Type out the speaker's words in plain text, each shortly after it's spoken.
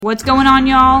What's going on,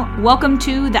 y'all? Welcome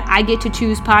to the I Get to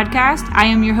Choose podcast. I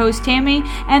am your host, Tammy,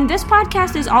 and this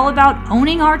podcast is all about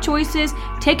owning our choices,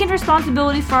 taking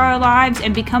responsibility for our lives,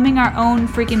 and becoming our own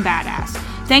freaking badass.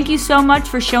 Thank you so much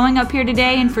for showing up here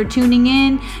today and for tuning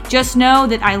in. Just know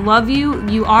that I love you,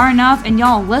 you are enough, and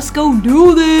y'all, let's go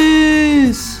do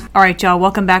this! Alright, y'all,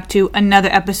 welcome back to another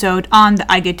episode on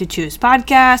the I Get to Choose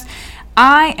podcast.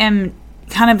 I am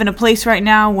kind of in a place right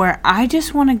now where I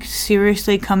just want to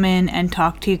seriously come in and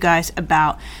talk to you guys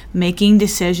about making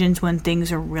decisions when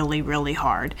things are really, really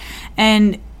hard.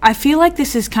 And I feel like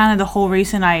this is kind of the whole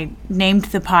reason I named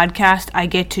the podcast I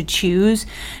Get to Choose,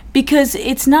 because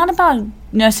it's not about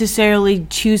necessarily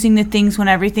choosing the things when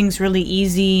everything's really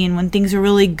easy and when things are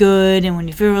really good and when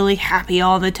you feel really happy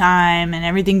all the time and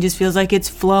everything just feels like it's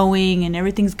flowing and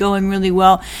everything's going really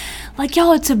well. Like,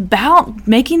 y'all, it's about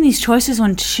making these choices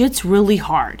when shit's really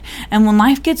hard and when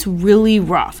life gets really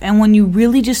rough and when you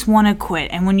really just want to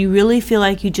quit and when you really feel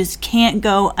like you just can't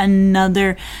go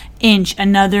another inch,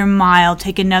 another mile,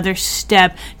 take another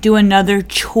step, do another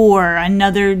chore,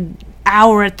 another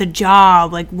hour at the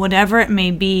job, like whatever it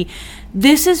may be.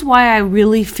 This is why I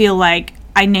really feel like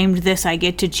I named this I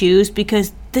Get to Choose,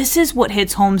 because this is what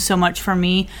hits home so much for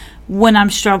me when I'm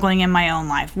struggling in my own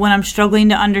life, when I'm struggling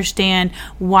to understand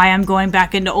why I'm going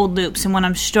back into old loops, and when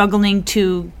I'm struggling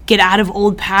to get out of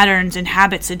old patterns and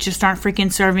habits that just aren't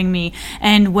freaking serving me,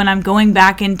 and when I'm going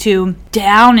back into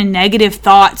down and negative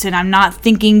thoughts and I'm not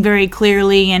thinking very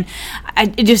clearly, and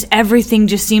everything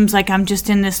just seems like I'm just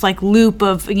in this like loop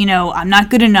of, I'm not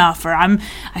good enough, or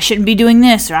I shouldn't be doing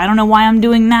this, or I don't know why I'm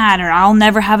doing that, or I'll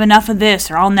never have enough of this,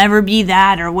 or I'll never be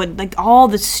that, or what, like all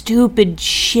the stupid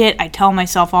shit I tell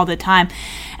myself all the time.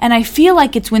 And I feel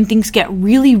like it's when things get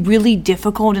really, really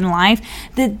difficult in life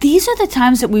that these are the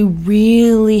times that we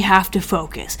really have to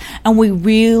focus and we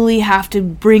really have to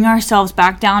bring ourselves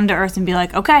back down to earth and be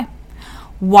like, okay,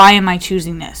 why am I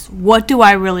choosing this? What do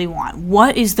I really want?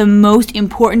 What is the most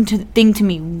important thing to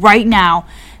me right now?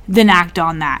 Then act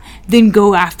on that. Then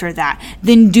go after that.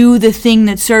 Then do the thing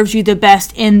that serves you the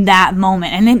best in that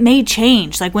moment. And it may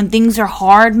change. Like when things are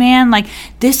hard, man, like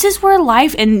this is where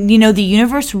life and, the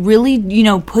universe really,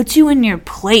 puts you in your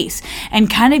place and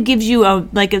kind of gives you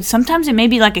sometimes it may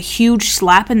be like a huge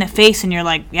slap in the face and you're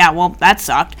like, yeah, well, that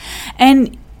sucked.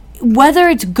 And whether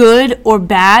it's good or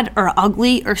bad or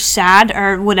ugly or sad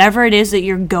or whatever it is that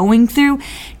you're going through,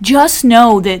 just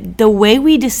know that the way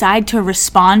we decide to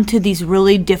respond to these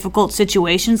really difficult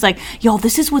situations, like, y'all,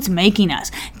 this is what's making us.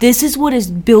 This is what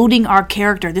is building our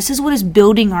character. This is what is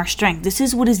building our strength. This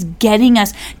is what is getting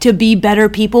us to be better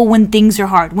people when things are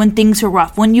hard, when things are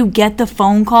rough. When you get the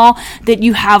phone call that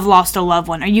you have lost a loved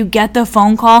one, or you get the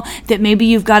phone call that maybe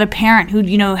you've got a parent who,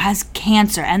 has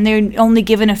cancer and they're only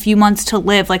given a few months to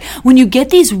live. Like, when you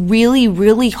get these really,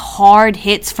 really hard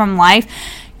hits from life,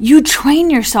 you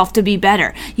train yourself to be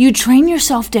better. You train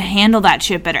yourself to handle that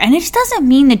shit better. And it doesn't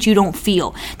mean that you don't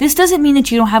feel. This doesn't mean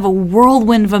that you don't have a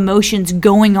whirlwind of emotions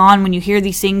going on when you hear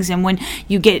these things and when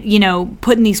you get,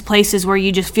 put in these places where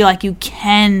you just feel like you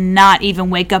cannot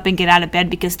even wake up and get out of bed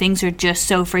because things are just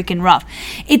so freaking rough.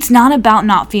 It's not about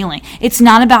not feeling. It's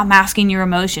not about masking your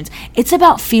emotions. It's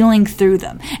about feeling through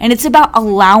them. And it's about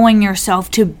allowing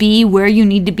yourself to be where you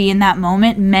need to be in that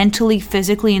moment, mentally,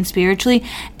 physically, and spiritually,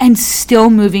 and still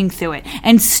moving through it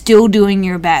and still doing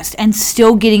your best and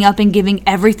still getting up and giving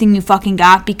everything you fucking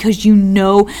got, because you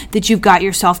know that you've got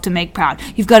yourself to make proud.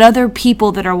 You've got other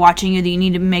people that are watching you that you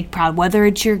need to make proud, whether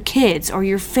it's your kids or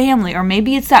your family, or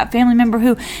maybe it's that family member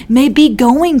who may be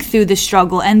going through the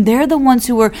struggle and they're the ones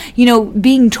who are,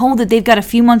 being told that they've got a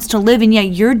few months to live, and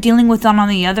yet you're dealing with them on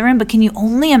the other end. But can you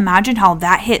only imagine how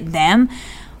that hit them?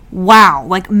 Wow,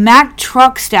 like Mack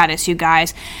truck status, you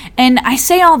guys. And I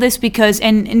say all this because,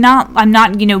 I'm not,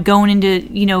 going into,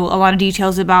 a lot of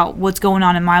details about what's going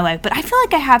on in my life, but I feel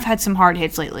like I have had some hard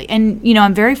hits lately. And,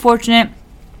 I'm very fortunate.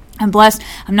 I'm blessed.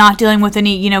 I'm not dealing with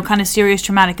any, kind of serious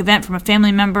traumatic event from a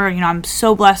family member. I'm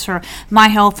so blessed for my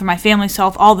health, for my family's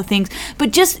health, all the things.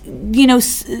 But just,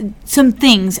 some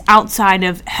things outside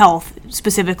of health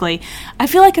specifically, I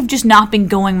feel like I've just not been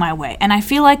going my way. And I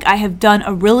feel like I have done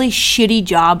a really shitty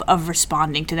job of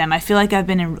responding to them. I feel like I've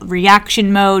been in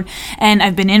reaction mode and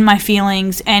I've been in my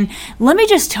feelings. And let me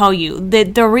just tell you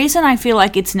that the reason I feel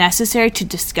like it's necessary to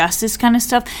discuss this kind of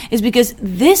stuff is because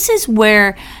this is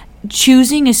where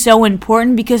choosing is so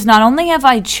important, because not only have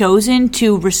I chosen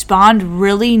to respond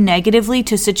really negatively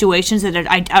to situations that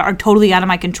are totally out of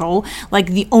my control, like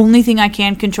the only thing I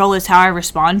can control is how I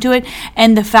respond to it,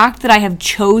 and the fact that I have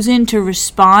chosen to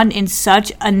respond in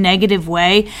such a negative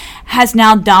way has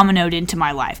now dominoed into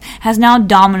my life, has now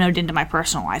dominoed into my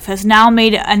personal life, has now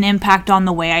made an impact on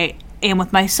the way am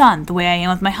with my son, the way I am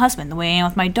with my husband, the way I am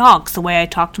with my dogs, the way I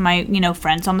talk to my,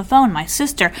 friends on the phone, my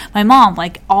sister, my mom.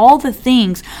 Like, all the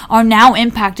things are now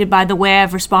impacted by the way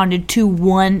I've responded to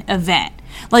one event.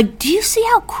 Like, do you see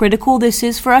how critical this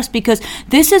is for us? Because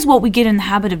this is what we get in the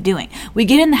habit of doing. We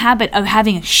get in the habit of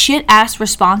having shit-ass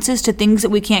responses to things that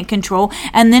we can't control,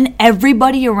 and then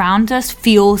everybody around us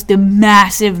feels the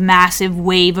massive, massive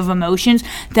wave of emotions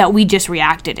that we just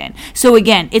reacted in. So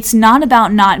again, it's not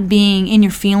about not being in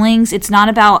your feelings. It's not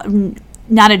about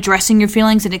not addressing your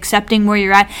feelings and accepting where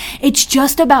you're at. It's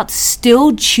just about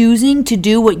still choosing to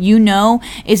do what you know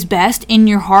is best in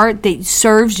your heart, that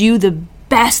serves you the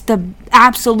best, the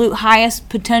absolute highest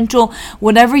potential,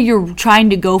 whatever you're trying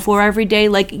to go for every day.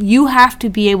 Like, you have to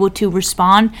be able to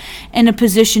respond in a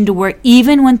position to where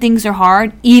even when things are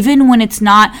hard, even when it's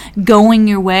not going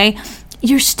your way,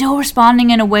 you're still responding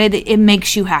in a way that it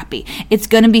makes you happy. It's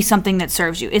going to be something that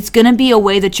serves you. It's going to be a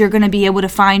way that you're going to be able to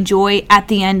find joy at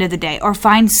the end of the day, or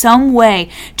find some way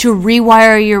to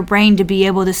rewire your brain to be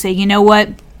able to say, you know what?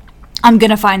 I'm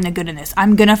going to find the good in this.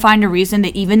 I'm going to find a reason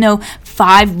that even though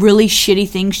 5 really shitty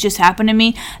things just happened to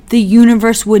me, the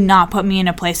universe would not put me in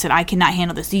a place that I cannot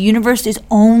handle this. The universe is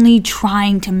only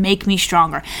trying to make me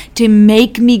stronger, to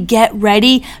make me get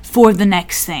ready for the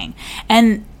next thing.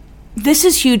 And this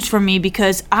is huge for me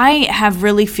because I have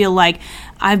really feel like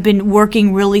I've been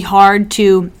working really hard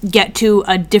to get to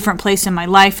a different place in my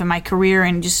life and my career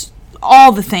and just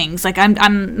all the things. Like,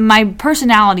 my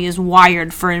personality is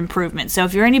wired for improvement. So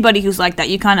if you're anybody who's like that,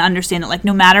 you kind of understand that, like,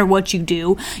 no matter what you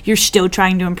do, you're still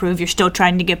trying to improve. You're still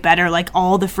trying to get better. Like,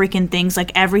 all the freaking things,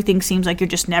 like, everything seems like you're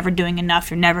just never doing enough.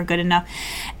 You're never good enough.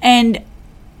 And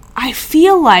I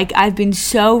feel like I've been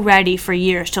so ready for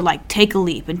years to, like, take a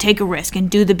leap and take a risk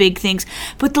and do the big things.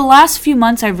 But the last few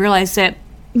months I've realized that,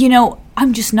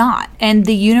 I'm just not. And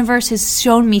the universe has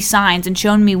shown me signs and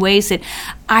shown me ways that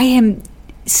I am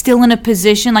still in a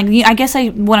position, like, I guess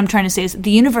what I'm trying to say is the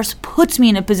universe puts me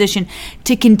in a position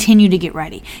to continue to get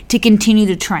ready, to continue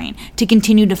to train, to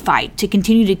continue to fight, to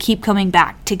continue to keep coming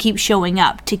back, to keep showing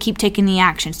up, to keep taking the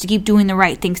actions, to keep doing the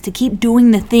right things, to keep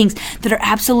doing the things that are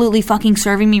absolutely fucking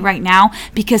serving me right now,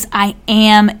 because I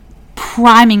am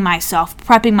priming myself,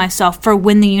 prepping myself for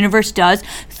when the universe does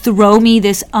throw me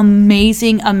this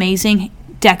amazing, amazing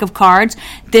deck of cards,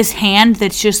 this hand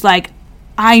that's just like,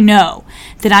 I know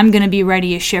that I'm going to be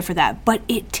ready as shit for that. But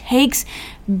it takes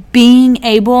being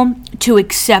able to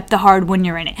accept the hard when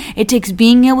you're in it. It takes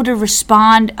being able to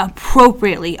respond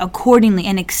appropriately, accordingly,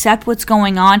 and accept what's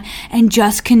going on and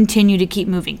just continue to keep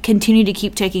moving, continue to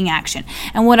keep taking action.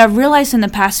 And what I've realized in the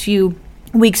past few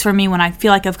weeks for me, when I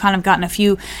feel like I've kind of gotten a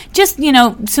few, just,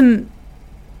 some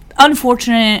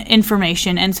unfortunate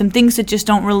information and some things that just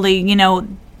don't really,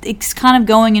 it's kind of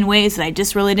going in ways that I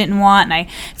just really didn't want, and I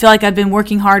feel like I've been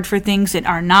working hard for things that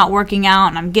are not working out,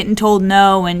 and I'm getting told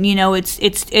no, and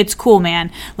it's cool,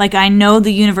 man. Like, I know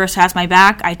the universe has my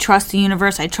back. I trust the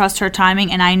universe. I trust her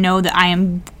timing, and I know that I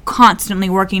am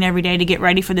constantly working every day to get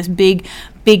ready for this big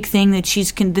thing that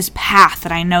this path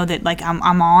that I know that, like,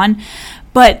 I'm on.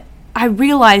 But I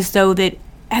realize, though, that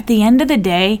at the end of the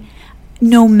day,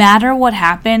 no matter what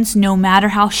happens, no matter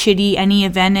how shitty any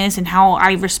event is and how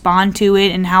I respond to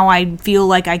it and how I feel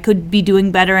like I could be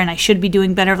doing better and I should be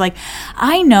doing better, like,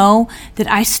 I know that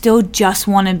I still just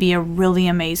want to be a really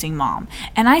amazing mom.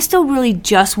 And I still really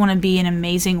just want to be an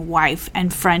amazing wife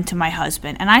and friend to my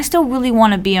husband. And I still really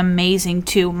want to be amazing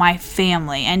to my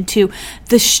family and to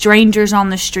the strangers on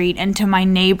the street and to my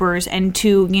neighbors and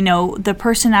to, the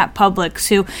person at Publix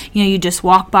who, you just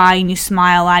walk by and you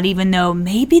smile at, even though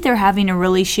maybe they're having a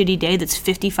really shitty day that's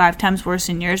 55 times worse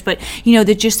than yours, but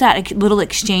that just that little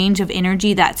exchange of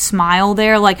energy, that smile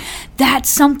there, like, that's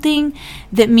something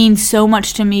that means so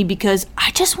much to me, because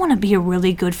I just want to be a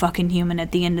really good fucking human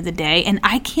at the end of the day, and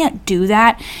I can't do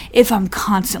that if I'm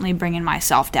constantly bringing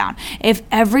myself down. If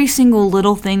every single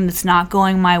little thing that's not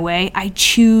going my way, I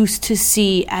choose to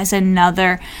see as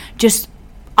another just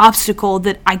obstacle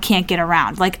that I can't get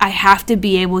around. Like, I have to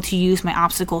be able to use my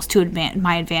obstacles to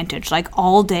my advantage, like,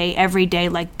 all day, every day.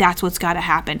 Like, that's what's got to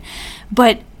happen.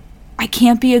 But I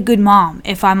can't be a good mom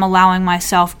if I'm allowing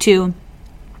myself to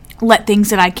let things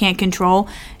that I can't control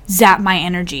zap my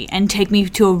energy and take me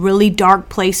to a really dark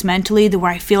place mentally,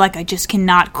 where I feel like I just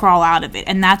cannot crawl out of it.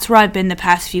 And that's where I've been the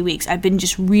past few weeks. I've been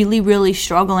just really, really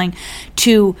struggling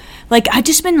to, like, I've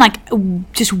just been, like,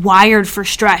 just wired for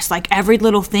stress. Like, every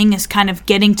little thing is kind of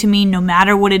getting to me, no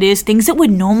matter what it is, things that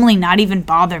would normally not even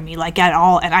bother me, like, at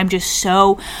all. And I'm just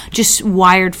so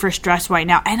wired for stress right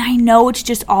now. And I know it's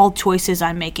just all choices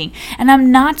I'm making. And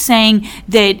I'm not saying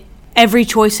that every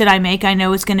choice that I make, I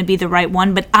know is going to be the right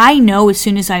one, but I know as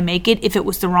soon as I make it, if it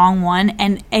was the wrong one.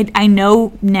 And I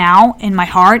know now in my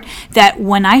heart that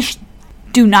when I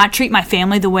do not treat my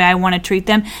family the way I want to treat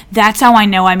them, that's how I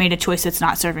know I made a choice that's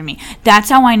not serving me. That's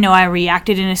how I know I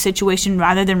reacted in a situation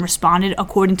rather than responded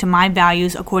according to my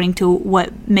values, according to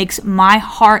what makes my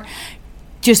heart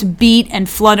just beat and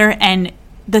flutter, and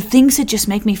the things that just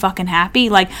make me fucking happy.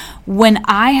 Like when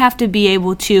I have to be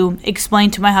able to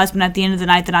explain to my husband at the end of the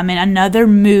night that I'm in another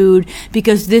mood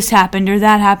because this happened or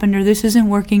that happened or this isn't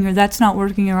working or that's not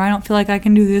working or I don't feel like I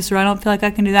can do this or I don't feel like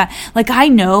I can do that. Like I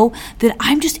know that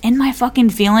I'm just in my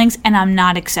fucking feelings and I'm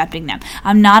not accepting them.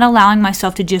 I'm not allowing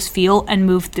myself to just feel and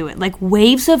move through it. Like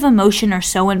waves of emotion are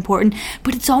so important,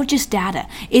 but it's all just data.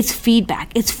 It's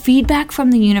feedback. It's feedback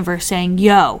from the universe saying,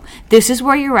 yo, this is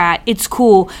where you're at. It's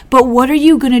cool, but what are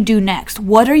you going to do next?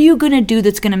 What are you going to do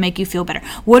that's going to make you feel better?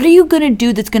 What are you going to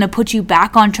do that's going to put you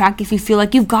back on track if you feel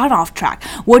like you've got off track?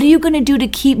 What are you going to do to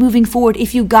keep moving forward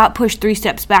if you got pushed 3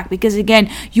 steps back? Because again,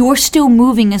 you're still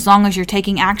moving as long as you're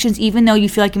taking actions, even though you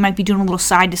feel like you might be doing a little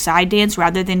side to side dance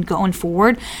rather than going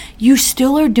forward. You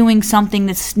still are doing something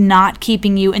that's not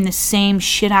keeping you in the same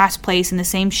shit ass place, in the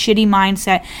same shitty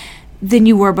mindset than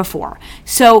you were before.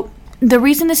 So the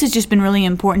reason this has just been really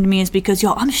important to me is because,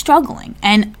 I'm struggling,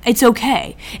 and it's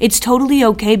okay. It's totally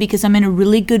okay because I'm in a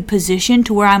really good position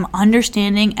to where I'm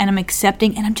understanding and I'm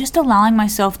accepting and I'm just allowing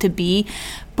myself to be,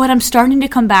 but I'm starting to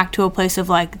come back to a place of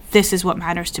like, this is what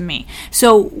matters to me.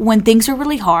 So when things are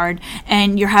really hard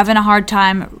and you're having a hard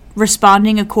time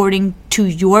responding according to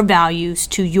your values,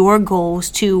 to your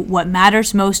goals, to what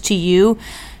matters most to you,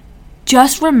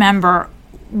 just remember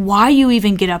why you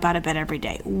even get up out of bed every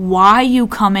day, why you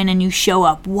come in and you show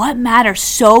up, what matters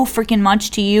so freaking much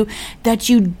to you that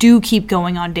you do keep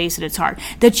going on days that it's hard,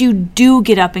 that you do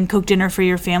get up and cook dinner for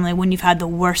your family when you've had the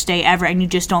worst day ever and you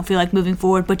just don't feel like moving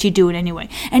forward, but you do it anyway.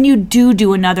 And you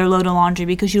do another load of laundry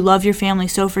because you love your family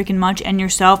so freaking much and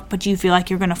yourself, but you feel like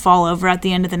you're going to fall over at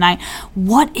the end of the night.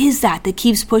 What is that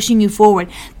keeps pushing you forward?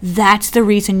 That's the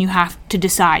reason you have to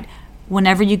decide.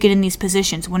 Whenever you get in these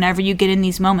positions, whenever you get in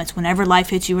these moments, whenever life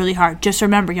hits you really hard, just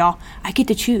remember, y'all, I get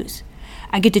to choose.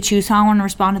 I get to choose how I want to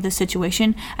respond to this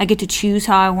situation. I get to choose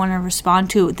how I want to respond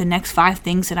to the next 5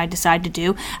 things that I decide to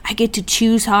do. I get to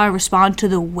choose how I respond to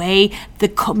the way the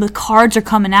cards are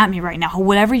coming at me right now.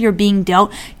 Whatever you're being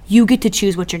dealt, you get to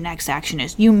choose what your next action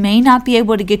is. You may not be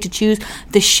able to get to choose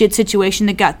the shit situation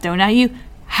that got thrown at you.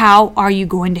 How are you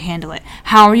going to handle it?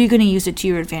 How are you going to use it to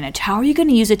your advantage? How are you going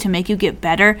to use it to make you get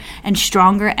better and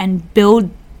stronger and build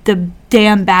the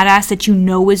damn badass that you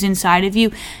know is inside of you,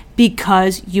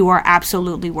 because you are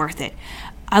absolutely worth it.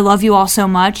 I love you all so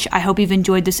much. I hope you've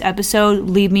enjoyed this episode.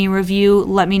 Leave me a review.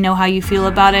 Let me know how you feel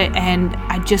about it. And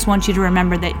I just want you to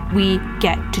remember that we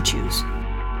get to choose.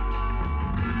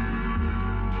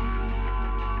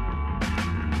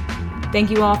 Thank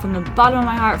you all from the bottom of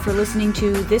my heart for listening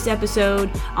to this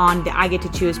episode on the I Get to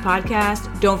Choose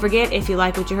podcast. Don't forget, if you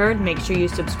like what you heard, make sure you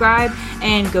subscribe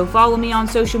and go follow me on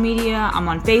social media. I'm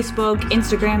on Facebook,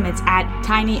 Instagram. It's at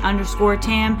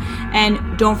tiny_Tam.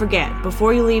 And don't forget,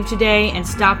 before you leave today and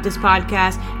stop this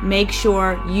podcast, make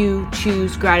sure you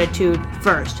choose gratitude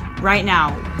first. Right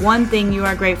now, one thing you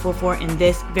are grateful for in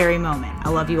this very moment. I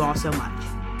love you all so much.